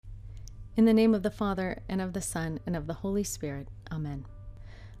In the name of the Father, and of the Son, and of the Holy Spirit. Amen.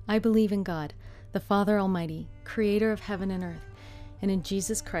 I believe in God, the Father Almighty, creator of heaven and earth, and in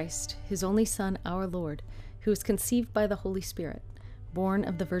Jesus Christ, his only Son, our Lord, who was conceived by the Holy Spirit, born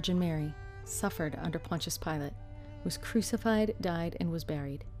of the Virgin Mary, suffered under Pontius Pilate, was crucified, died, and was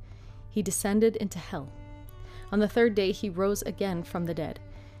buried. He descended into hell. On the third day he rose again from the dead.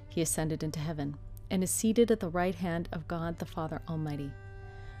 He ascended into heaven, and is seated at the right hand of God the Father Almighty.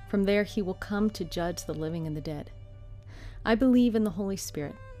 From there he will come to judge the living and the dead. I believe in the Holy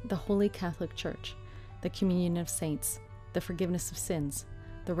Spirit, the Holy Catholic Church, the communion of saints, the forgiveness of sins,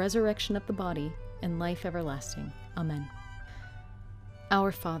 the resurrection of the body, and life everlasting. Amen.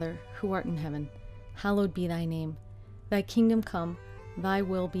 Our Father, who art in heaven, hallowed be thy name. Thy kingdom come, thy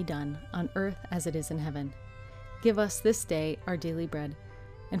will be done, on earth as it is in heaven. Give us this day our daily bread,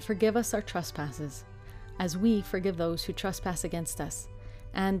 and forgive us our trespasses, as we forgive those who trespass against us.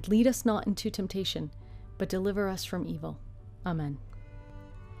 And lead us not into temptation, but deliver us from evil. Amen.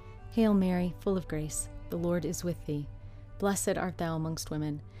 Hail Mary, full of grace, the Lord is with thee. Blessed art thou amongst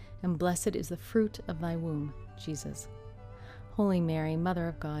women, and blessed is the fruit of thy womb, Jesus. Holy Mary, Mother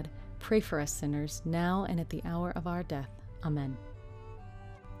of God, pray for us sinners, now and at the hour of our death. Amen.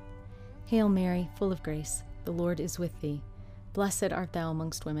 Hail Mary, full of grace, the Lord is with thee. Blessed art thou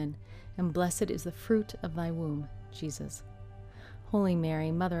amongst women, and blessed is the fruit of thy womb, Jesus. Holy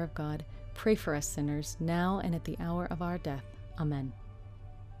Mary, Mother of God, pray for us sinners, now and at the hour of our death. Amen.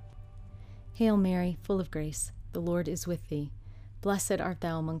 Hail Mary, full of grace, the Lord is with thee. Blessed art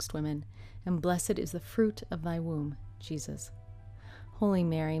thou amongst women, and blessed is the fruit of thy womb, Jesus. Holy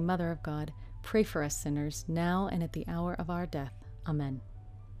Mary, Mother of God, pray for us sinners, now and at the hour of our death. Amen.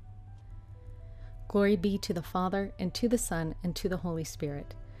 Glory be to the Father, and to the Son, and to the Holy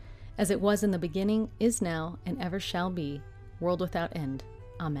Spirit, as it was in the beginning, is now, and ever shall be, world without end.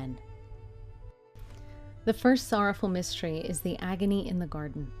 Amen. The first sorrowful mystery is the agony in the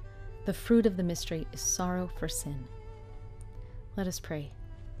garden. The fruit of the mystery is sorrow for sin. Let us pray.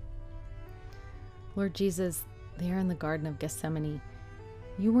 Lord Jesus, there in the Garden of Gethsemane,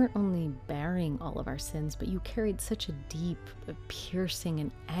 you weren't only bearing all of our sins, but you carried such a deep, piercing,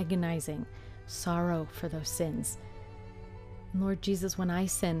 and agonizing sorrow for those sins. Lord Jesus, when I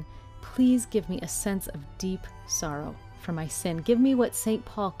sin, please give me a sense of deep sorrow for my sin. Give me what St.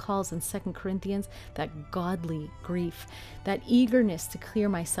 Paul calls in 2 Corinthians that godly grief, that eagerness to clear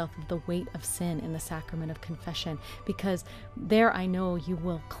myself of the weight of sin in the sacrament of confession, because there I know you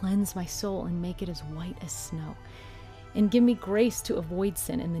will cleanse my soul and make it as white as snow. And give me grace to avoid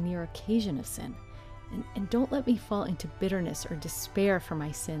sin in the near occasion of sin. And don't let me fall into bitterness or despair for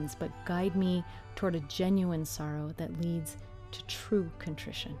my sins, but guide me toward a genuine sorrow that leads to true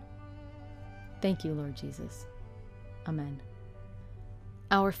contrition. Thank you, Lord Jesus. Amen.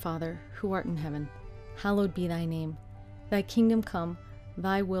 Our Father, who art in heaven, hallowed be thy name. Thy kingdom come,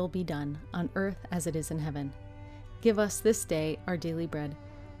 thy will be done, on earth as it is in heaven. Give us this day our daily bread,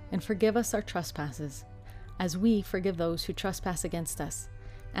 and forgive us our trespasses, as we forgive those who trespass against us.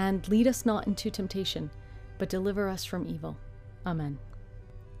 And lead us not into temptation, but deliver us from evil. Amen.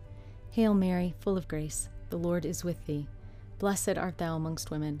 Hail Mary, full of grace, the Lord is with thee. Blessed art thou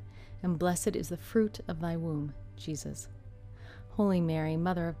amongst women, and blessed is the fruit of thy womb, Jesus. Holy Mary,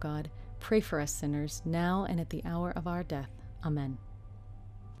 Mother of God, pray for us sinners, now and at the hour of our death. Amen.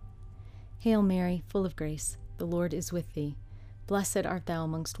 Hail Mary, full of grace, the Lord is with thee. Blessed art thou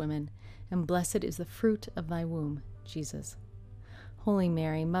amongst women, and blessed is the fruit of thy womb, Jesus. Holy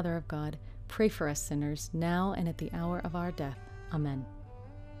Mary, Mother of God, pray for us sinners, now and at the hour of our death. Amen.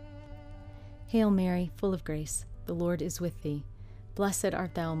 Hail Mary, full of grace, the Lord is with thee. Blessed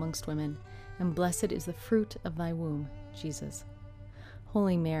art thou amongst women, and blessed is the fruit of thy womb, Jesus.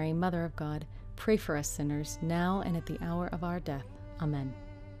 Holy Mary, Mother of God, pray for us sinners, now and at the hour of our death. Amen.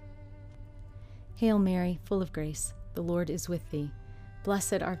 Hail Mary, full of grace, the Lord is with thee.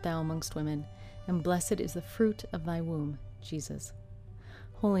 Blessed art thou amongst women, and blessed is the fruit of thy womb, Jesus.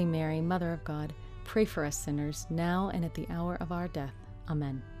 Holy Mary, Mother of God, pray for us sinners, now and at the hour of our death.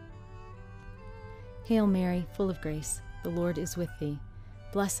 Amen. Hail Mary, full of grace, the Lord is with thee.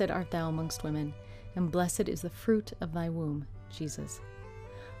 Blessed art thou amongst women, and blessed is the fruit of thy womb, Jesus.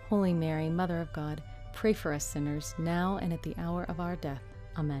 Holy Mary, Mother of God, pray for us sinners, now and at the hour of our death.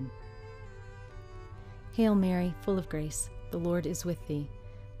 Amen. Hail Mary, full of grace, the Lord is with thee.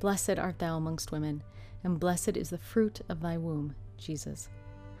 Blessed art thou amongst women, and blessed is the fruit of thy womb, Jesus.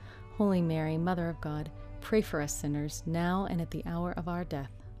 Holy Mary, Mother of God, pray for us sinners, now and at the hour of our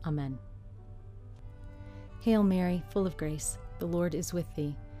death. Amen. Hail Mary, full of grace, the Lord is with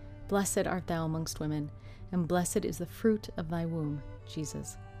thee. Blessed art thou amongst women, and blessed is the fruit of thy womb,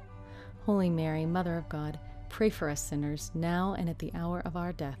 Jesus. Holy Mary, Mother of God, pray for us sinners, now and at the hour of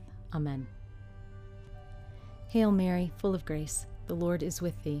our death. Amen. Hail Mary, full of grace, the Lord is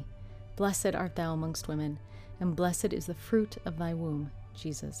with thee. Blessed art thou amongst women, and blessed is the fruit of thy womb,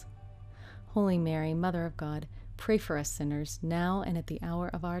 Jesus. Holy Mary, Mother of God, pray for us sinners, now and at the hour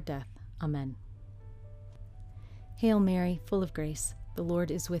of our death. Amen. Hail Mary, full of grace, the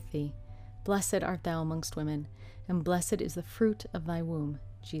Lord is with thee. Blessed art thou amongst women, and blessed is the fruit of thy womb,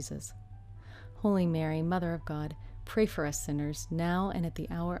 Jesus. Holy Mary, Mother of God, pray for us sinners, now and at the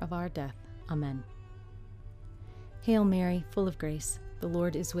hour of our death. Amen. Hail Mary, full of grace, the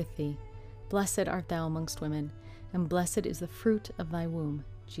Lord is with thee. Blessed art thou amongst women, and blessed is the fruit of thy womb,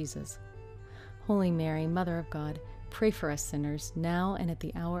 Jesus. Holy Mary, Mother of God, pray for us sinners, now and at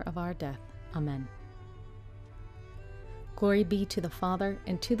the hour of our death. Amen. Glory be to the Father,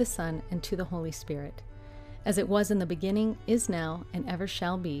 and to the Son, and to the Holy Spirit, as it was in the beginning, is now, and ever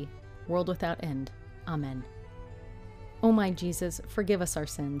shall be, world without end. Amen. O my Jesus, forgive us our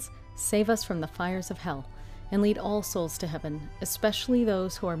sins, save us from the fires of hell, and lead all souls to heaven, especially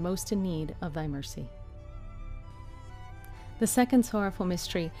those who are most in need of thy mercy. The second sorrowful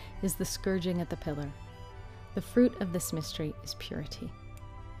mystery is the scourging at the pillar. The fruit of this mystery is purity.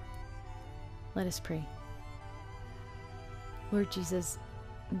 Let us pray. Lord Jesus,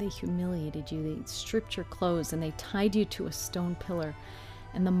 they humiliated you, they stripped your clothes, and they tied you to a stone pillar,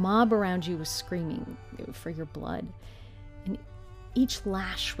 and the mob around you was screaming for your blood. And each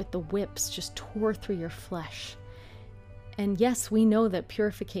lash with the whips just tore through your flesh. And yes, we know that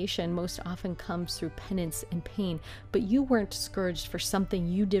purification most often comes through penance and pain, but you weren't scourged for something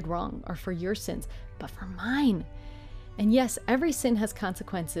you did wrong or for your sins, but for mine. And yes, every sin has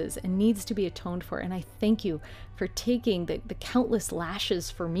consequences and needs to be atoned for, and I thank you for taking the countless lashes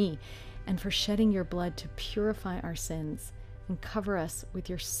for me and for shedding your blood to purify our sins and cover us with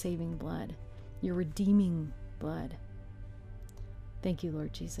your saving blood, your redeeming blood. Thank you,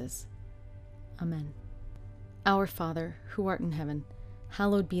 Lord Jesus. Amen. Our Father, who art in heaven,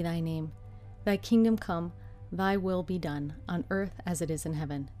 hallowed be thy name. Thy kingdom come, thy will be done, on earth as it is in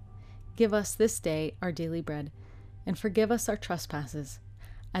heaven. Give us this day our daily bread, and forgive us our trespasses,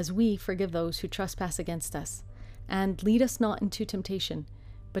 as we forgive those who trespass against us. And lead us not into temptation,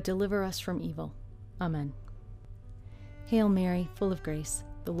 but deliver us from evil. Amen. Hail Mary, full of grace,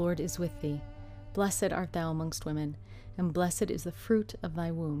 the Lord is with thee. Blessed art thou amongst women, and blessed is the fruit of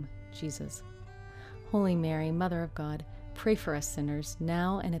thy womb, Jesus. Holy Mary, Mother of God, pray for us sinners,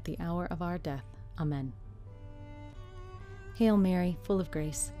 now and at the hour of our death. Amen. Hail Mary, full of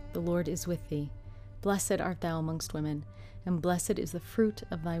grace, the Lord is with thee. Blessed art thou amongst women, and blessed is the fruit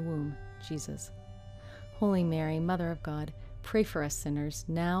of thy womb, Jesus. Holy Mary, Mother of God, pray for us sinners,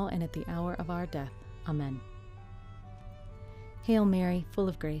 now and at the hour of our death. Amen. Hail Mary, full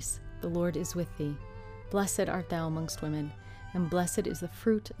of grace, the Lord is with thee. Blessed art thou amongst women, and blessed is the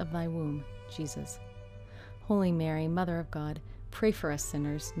fruit of thy womb, Jesus. Holy Mary, Mother of God, pray for us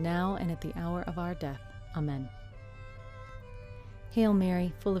sinners, now and at the hour of our death. Amen. Hail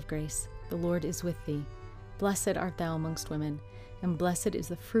Mary, full of grace, the Lord is with thee. Blessed art thou amongst women, and blessed is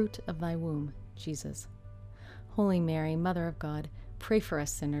the fruit of thy womb, Jesus. Holy Mary, Mother of God, pray for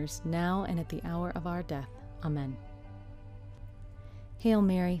us sinners, now and at the hour of our death. Amen. Hail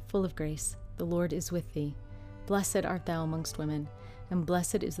Mary, full of grace, the Lord is with thee. Blessed art thou amongst women, and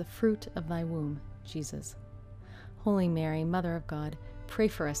blessed is the fruit of thy womb, Jesus. Holy Mary, Mother of God, pray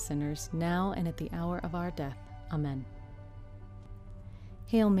for us sinners, now and at the hour of our death. Amen.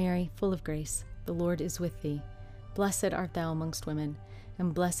 Hail Mary, full of grace, the Lord is with thee. Blessed art thou amongst women,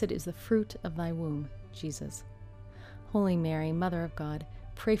 and blessed is the fruit of thy womb, Jesus. Holy Mary, Mother of God,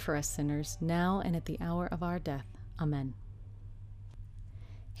 pray for us sinners, now and at the hour of our death. Amen.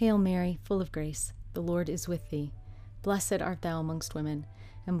 Hail Mary, full of grace, the Lord is with thee. Blessed art thou amongst women,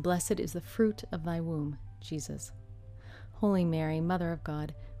 and blessed is the fruit of thy womb, Jesus. Holy Mary, Mother of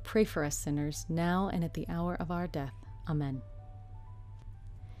God, pray for us sinners, now and at the hour of our death. Amen.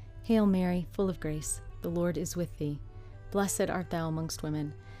 Hail Mary, full of grace, the Lord is with thee. Blessed art thou amongst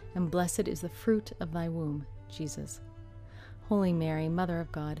women, and blessed is the fruit of thy womb, Jesus. Holy Mary, Mother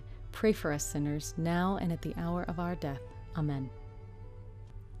of God, pray for us sinners, now and at the hour of our death. Amen.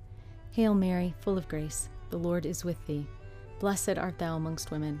 Hail Mary, full of grace, the Lord is with thee. Blessed art thou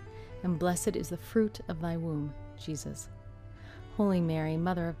amongst women, and blessed is the fruit of thy womb, Jesus. Holy Mary,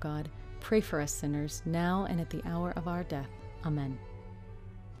 Mother of God, pray for us sinners, now and at the hour of our death. Amen.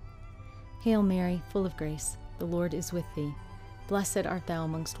 Hail Mary, full of grace, the Lord is with thee. Blessed art thou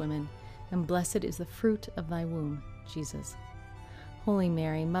amongst women, and blessed is the fruit of thy womb, Jesus. Holy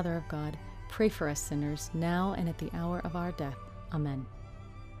Mary, Mother of God, pray for us sinners, now and at the hour of our death. Amen.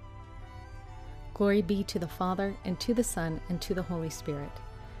 Glory be to the Father, and to the Son, and to the Holy Spirit,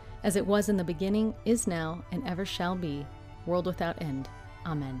 as it was in the beginning, is now, and ever shall be, world without end.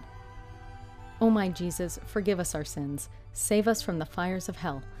 Amen. O my Jesus, forgive us our sins, save us from the fires of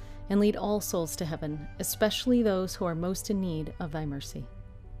hell, and lead all souls to heaven, especially those who are most in need of thy mercy.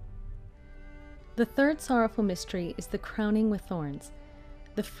 The third sorrowful mystery is the crowning with thorns.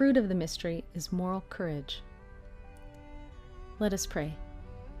 The fruit of the mystery is moral courage. Let us pray.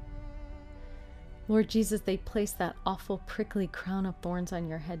 Lord Jesus, they placed that awful prickly crown of thorns on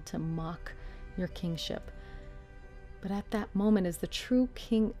your head to mock your kingship. But at that moment, as the true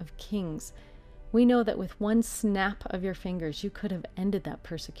King of Kings, we know that with one snap of your fingers, you could have ended that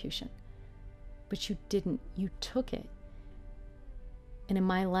persecution. But you didn't. You took it. And in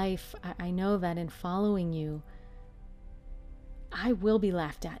my life, I know that in following you, I will be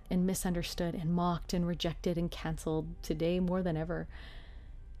laughed at and misunderstood and mocked and rejected and canceled today more than ever.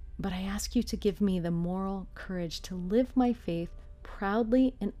 But I ask you to give me the moral courage to live my faith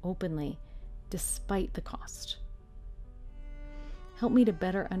proudly and openly, despite the cost. Help me to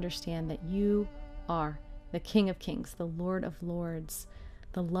better understand that you are the King of Kings, the Lord of Lords,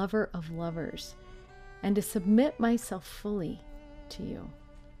 the lover of lovers, and to submit myself fully to you.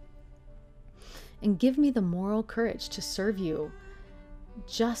 And give me the moral courage to serve you,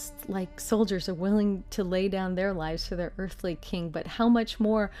 just like soldiers are willing to lay down their lives for their earthly king, but how much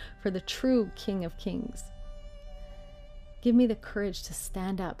more for the true King of Kings. Give me the courage to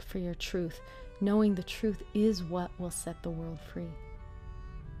stand up for your truth, knowing the truth is what will set the world free.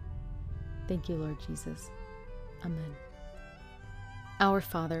 Thank you, Lord Jesus. Amen. Our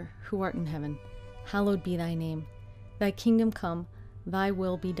Father, who art in heaven, hallowed be thy name. Thy kingdom come, thy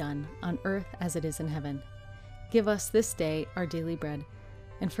will be done, on earth as it is in heaven. Give us this day our daily bread,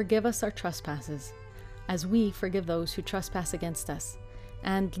 and forgive us our trespasses, as we forgive those who trespass against us.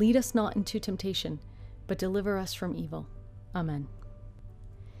 And lead us not into temptation, but deliver us from evil. Amen.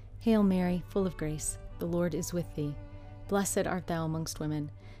 Hail Mary, full of grace, the Lord is with thee. Blessed art thou amongst women,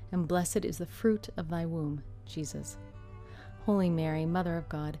 and blessed is the fruit of thy womb, Jesus. Holy Mary, Mother of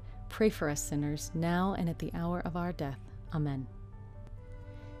God, pray for us sinners, now and at the hour of our death. Amen.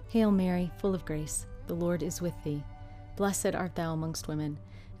 Hail Mary, full of grace, the Lord is with thee. Blessed art thou amongst women,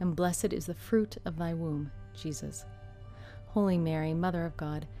 and blessed is the fruit of thy womb, Jesus. Holy Mary, Mother of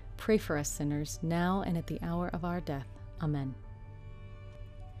God, pray for us sinners, now and at the hour of our death. Amen.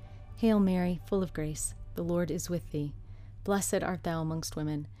 Hail Mary, full of grace, the Lord is with thee. Blessed art thou amongst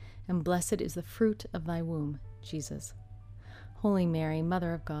women, and blessed is the fruit of thy womb, Jesus. Holy Mary,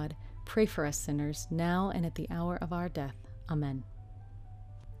 Mother of God, pray for us sinners, now and at the hour of our death. Amen.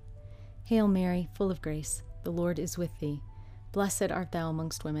 Hail Mary, full of grace, the Lord is with thee. Blessed art thou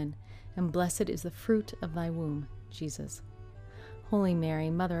amongst women, and blessed is the fruit of thy womb, Jesus. Holy Mary,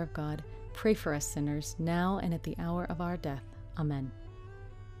 Mother of God, pray for us sinners, now and at the hour of our death. Amen.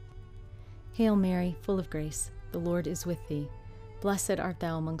 Hail Mary, full of grace, the Lord is with thee. Blessed art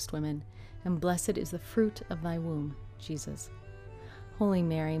thou amongst women, and blessed is the fruit of thy womb, Jesus. Holy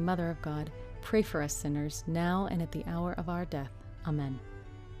Mary, Mother of God, pray for us sinners, now and at the hour of our death. Amen.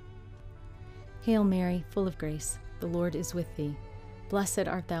 Hail Mary, full of grace, the Lord is with thee. Blessed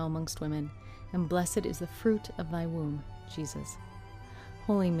art thou amongst women, and blessed is the fruit of thy womb, Jesus.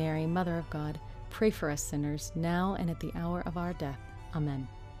 Holy Mary, Mother of God, pray for us sinners, now and at the hour of our death. Amen.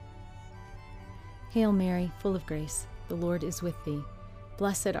 Hail Mary, full of grace, the Lord is with thee.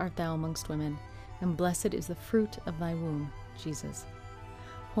 Blessed art thou amongst women, and blessed is the fruit of thy womb, Jesus.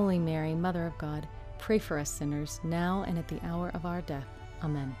 Holy Mary, Mother of God, pray for us sinners, now and at the hour of our death.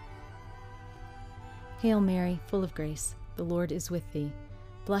 Amen. Hail Mary, full of grace, the Lord is with thee.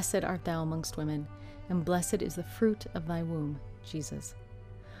 Blessed art thou amongst women, and blessed is the fruit of thy womb, Jesus.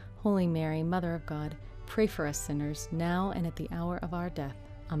 Holy Mary, Mother of God, pray for us sinners, now and at the hour of our death.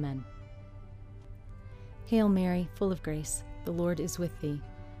 Amen. Hail Mary, full of grace, the Lord is with thee.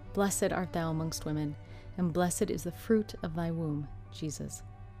 Blessed art thou amongst women, and blessed is the fruit of thy womb, Jesus.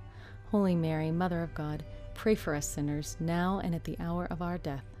 Holy Mary, Mother of God, pray for us sinners, now and at the hour of our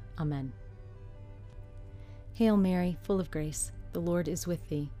death. Amen. Hail Mary, full of grace, the Lord is with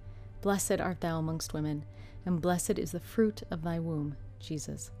thee. Blessed art thou amongst women, and blessed is the fruit of thy womb,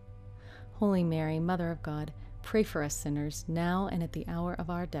 Jesus. Holy Mary, Mother of God, pray for us sinners, now and at the hour of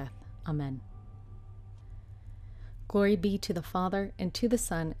our death. Amen. Glory be to the Father, and to the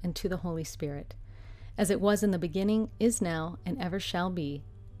Son, and to the Holy Spirit, as it was in the beginning, is now, and ever shall be,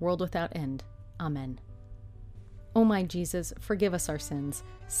 world without end. Amen. O my Jesus, forgive us our sins,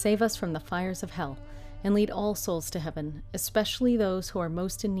 save us from the fires of hell, and lead all souls to heaven, especially those who are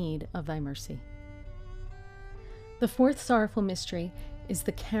most in need of thy mercy. The fourth sorrowful mystery is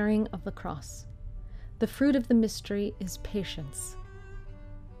the carrying of the cross. The fruit of the mystery is patience.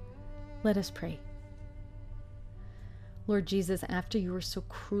 Let us pray. Lord Jesus, after you were so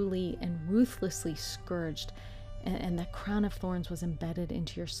cruelly and ruthlessly scourged, and that crown of thorns was embedded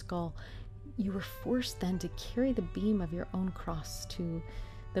into your skull, you were forced then to carry the beam of your own cross to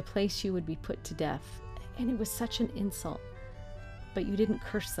the place you would be put to death. And it was such an insult. But you didn't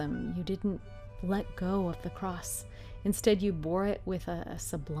curse them. You didn't let go of the cross. Instead, you bore it with a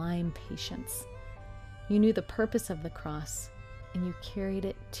sublime patience. You knew the purpose of the cross, and you carried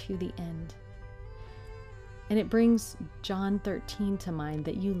it to the end. And it brings John 13 to mind,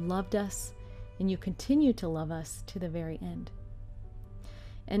 that you loved us and you continue to love us to the very end.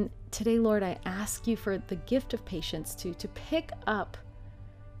 And today, Lord, I ask you for the gift of patience to pick up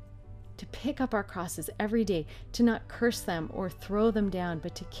our crosses every day, to not curse them or throw them down,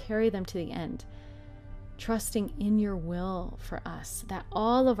 but to carry them to the end, trusting in your will for us, that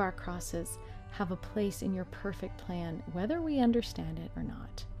all of our crosses have a place in your perfect plan, whether we understand it or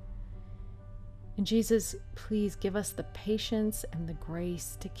not. And Jesus, please give us the patience and the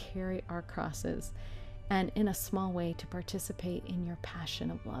grace to carry our crosses, and in a small way to participate in your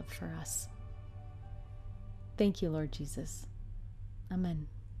passion of love for us. Thank you, Lord Jesus. Amen.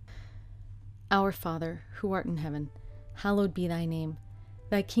 Our Father, who art in heaven, hallowed be thy name.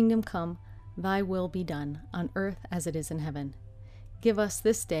 Thy kingdom come, thy will be done, on earth as it is in heaven. Give us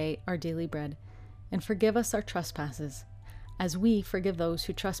this day our daily bread, and forgive us our trespasses, as we forgive those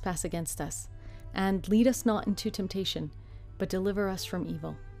who trespass against us. And lead us not into temptation, but deliver us from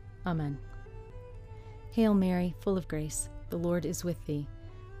evil. Amen. Hail Mary, full of grace, the Lord is with thee.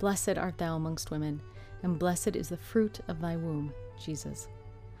 Blessed art thou amongst women, and blessed is the fruit of thy womb, Jesus.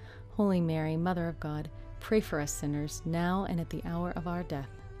 Holy Mary, Mother of God, pray for us sinners, now and at the hour of our death.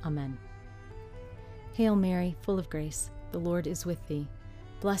 Amen. Hail Mary, full of grace, the Lord is with thee.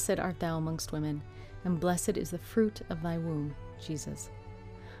 Blessed art thou amongst women, and blessed is the fruit of thy womb, Jesus.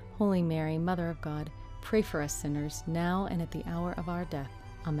 Holy Mary, Mother of God, pray for us sinners, now and at the hour of our death.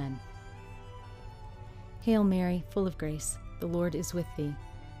 Amen. Hail Mary, full of grace, the Lord is with thee.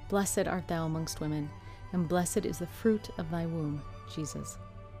 Blessed art thou amongst women, and blessed is the fruit of thy womb, Jesus.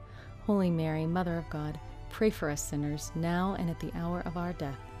 Holy Mary, Mother of God, pray for us sinners, now and at the hour of our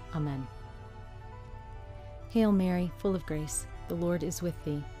death. Amen. Hail Mary, full of grace, the Lord is with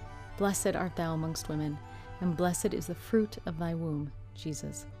thee. Blessed art thou amongst women, and blessed is the fruit of thy womb,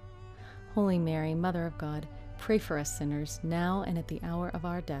 Jesus. Holy Mary, Mother of God, pray for us sinners, now and at the hour of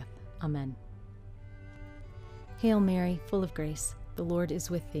our death. Amen. Hail Mary, full of grace, the Lord is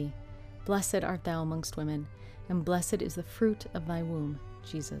with thee. Blessed art thou amongst women, and blessed is the fruit of thy womb,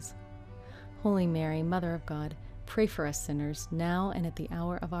 Jesus. Holy Mary, Mother of God, pray for us sinners, now and at the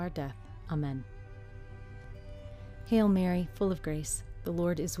hour of our death. Amen. Hail Mary, full of grace, the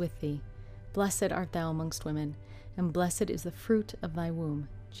Lord is with thee. Blessed art thou amongst women, and blessed is the fruit of thy womb,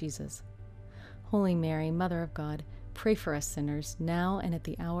 Jesus. Holy Mary, Mother of God, pray for us sinners, now and at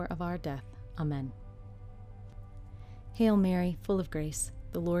the hour of our death. Amen. Hail Mary, full of grace,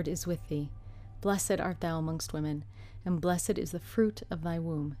 the Lord is with thee. Blessed art thou amongst women, and blessed is the fruit of thy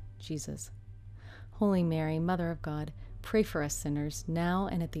womb, Jesus. Holy Mary, Mother of God, pray for us sinners, now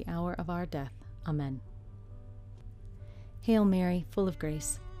and at the hour of our death. Amen. Hail Mary, full of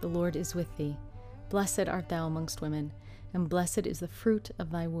grace, the Lord is with thee. Blessed art thou amongst women, and blessed is the fruit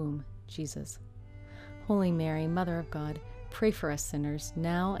of thy womb, Jesus. Holy Mary, Mother of God, pray for us sinners,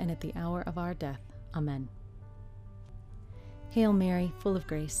 now and at the hour of our death. Amen. Hail Mary, full of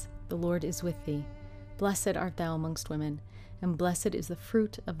grace, the Lord is with thee. Blessed art thou amongst women, and blessed is the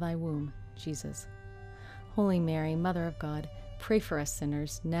fruit of thy womb, Jesus. Holy Mary, Mother of God, pray for us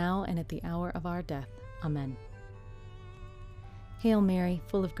sinners, now and at the hour of our death. Amen. Hail Mary,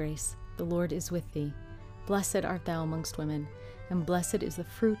 full of grace, the Lord is with thee. Blessed art thou amongst women, and blessed is the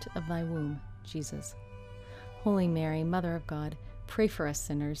fruit of thy womb, Jesus. Holy Mary, Mother of God, pray for us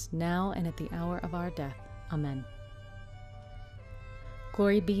sinners, now and at the hour of our death. Amen.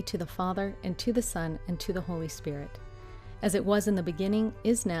 Glory be to the Father, and to the Son, and to the Holy Spirit, as it was in the beginning,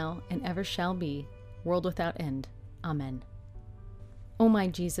 is now, and ever shall be, world without end. Amen. O my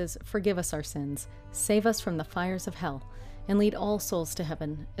Jesus, forgive us our sins, save us from the fires of hell, and lead all souls to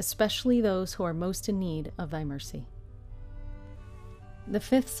heaven, especially those who are most in need of thy mercy. The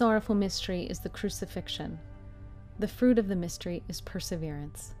fifth sorrowful mystery is the crucifixion. The fruit of the mystery is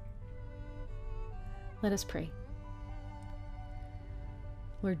perseverance. Let us pray.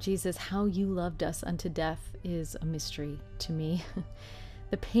 Lord Jesus, how you loved us unto death is a mystery to me.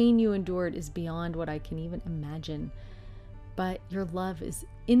 The pain you endured is beyond what I can even imagine, but your love is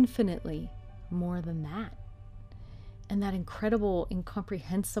infinitely more than that. And that incredible,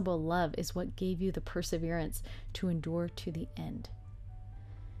 incomprehensible love is what gave you the perseverance to endure to the end.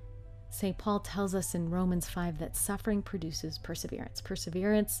 St. Paul tells us in Romans 5 that suffering produces perseverance.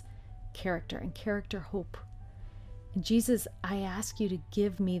 Perseverance, character, and character, hope. And Jesus, I ask you to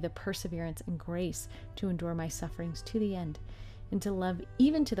give me the perseverance and grace to endure my sufferings to the end, and to love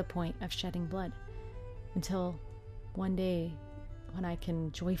even to the point of shedding blood, until one day when I can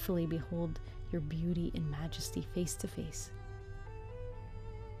joyfully behold your beauty and majesty face to face.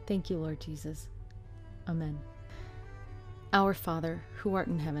 Thank you, Lord Jesus. Amen. Our Father, who art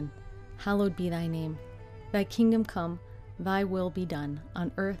in heaven, hallowed be thy name. Thy kingdom come, thy will be done,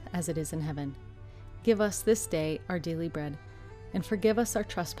 on earth as it is in heaven. Give us this day our daily bread, and forgive us our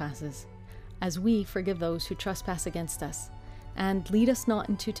trespasses, as we forgive those who trespass against us. And lead us not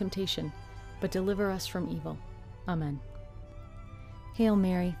into temptation, but deliver us from evil. Amen. Hail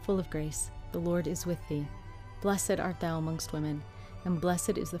Mary, full of grace, the Lord is with thee. Blessed art thou amongst women, and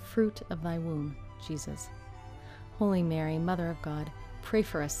blessed is the fruit of thy womb, Jesus. Holy Mary, Mother of God, pray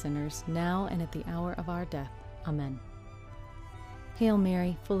for us sinners, now and at the hour of our death. Amen. Hail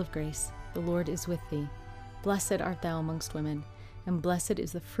Mary, full of grace, the Lord is with thee. Blessed art thou amongst women, and blessed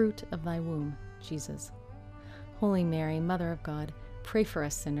is the fruit of thy womb, Jesus. Holy Mary, Mother of God, pray for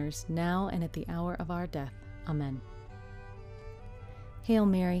us sinners, now and at the hour of our death. Amen. Hail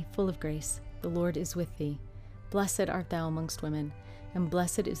Mary, full of grace, the Lord is with thee. Blessed art thou amongst women, and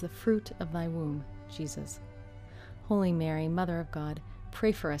blessed is the fruit of thy womb, Jesus. Holy Mary, Mother of God,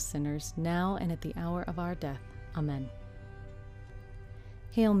 pray for us sinners, now and at the hour of our death. Amen.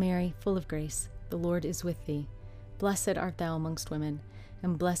 Hail Mary, full of grace, the Lord is with thee. Blessed art thou amongst women,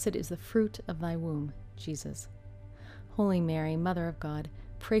 and blessed is the fruit of thy womb, Jesus. Holy Mary, Mother of God,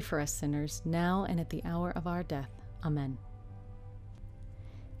 pray for us sinners, now and at the hour of our death. Amen.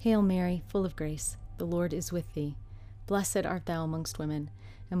 Hail Mary, full of grace, the Lord is with thee. Blessed art thou amongst women,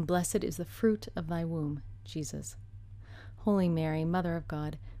 and blessed is the fruit of thy womb, Jesus. Holy Mary, Mother of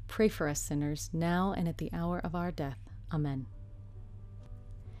God, pray for us sinners, now and at the hour of our death. Amen.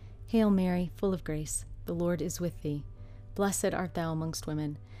 Hail Mary, full of grace, the Lord is with thee. Blessed art thou amongst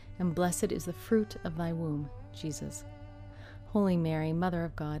women, and blessed is the fruit of thy womb, Jesus. Holy Mary, Mother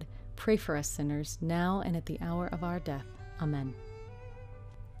of God, pray for us sinners, now and at the hour of our death. Amen.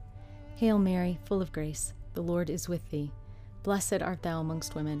 Hail Mary, full of grace, the Lord is with thee. Blessed art thou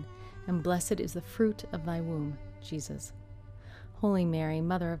amongst women, and blessed is the fruit of thy womb, Jesus. Holy Mary,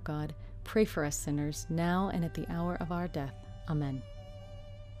 Mother of God, pray for us sinners, now and at the hour of our death. Amen.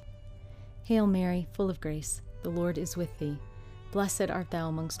 Hail Mary, full of grace, the Lord is with thee. Blessed art thou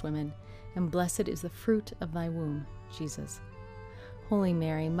amongst women, and blessed is the fruit of thy womb, Jesus. Holy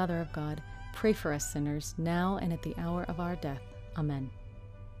Mary, Mother of God, pray for us sinners, now and at the hour of our death. Amen.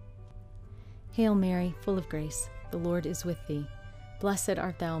 Hail Mary, full of grace, the Lord is with thee. Blessed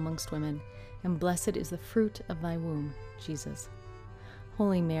art thou amongst women, and blessed is the fruit of thy womb, Jesus.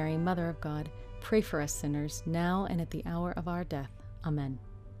 Holy Mary, Mother of God, pray for us sinners, now and at the hour of our death. Amen.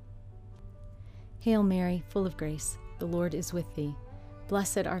 Hail Mary, full of grace, the Lord is with thee.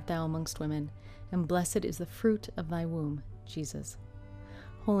 Blessed art thou amongst women, and blessed is the fruit of thy womb, Jesus.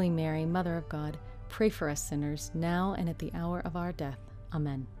 Holy Mary, Mother of God, pray for us sinners, now and at the hour of our death.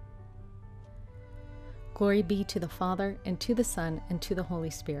 Amen. Glory be to the Father, and to the Son, and to the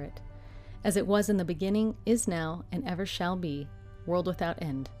Holy Spirit, as it was in the beginning, is now, and ever shall be, world without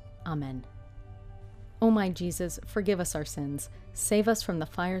end. Amen. O my Jesus, forgive us our sins, save us from the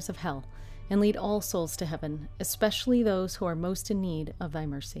fires of hell, and lead all souls to heaven, especially those who are most in need of thy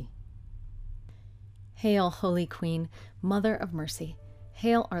mercy. Hail, Holy Queen, Mother of Mercy.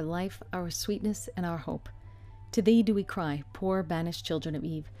 Hail our life, our sweetness, and our hope. To thee do we cry, poor banished children of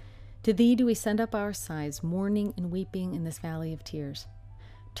Eve. To thee do we send up our sighs, mourning and weeping in this valley of tears.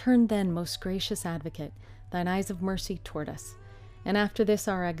 Turn then, most gracious Advocate, thine eyes of mercy toward us, and after this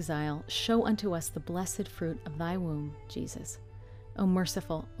our exile, show unto us the blessed fruit of thy womb, Jesus. O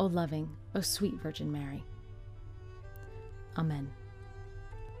merciful, O loving, O sweet Virgin Mary. Amen.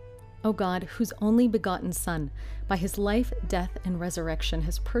 O God, whose only begotten Son, by his life, death, and resurrection,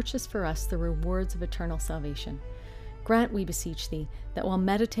 has purchased for us the rewards of eternal salvation, grant, we beseech thee, that while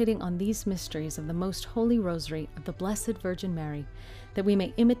meditating on these mysteries of the most holy rosary of the Blessed Virgin Mary, that we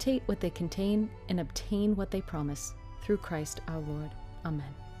may imitate what they contain and obtain what they promise, through Christ our Lord.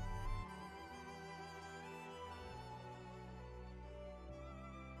 Amen.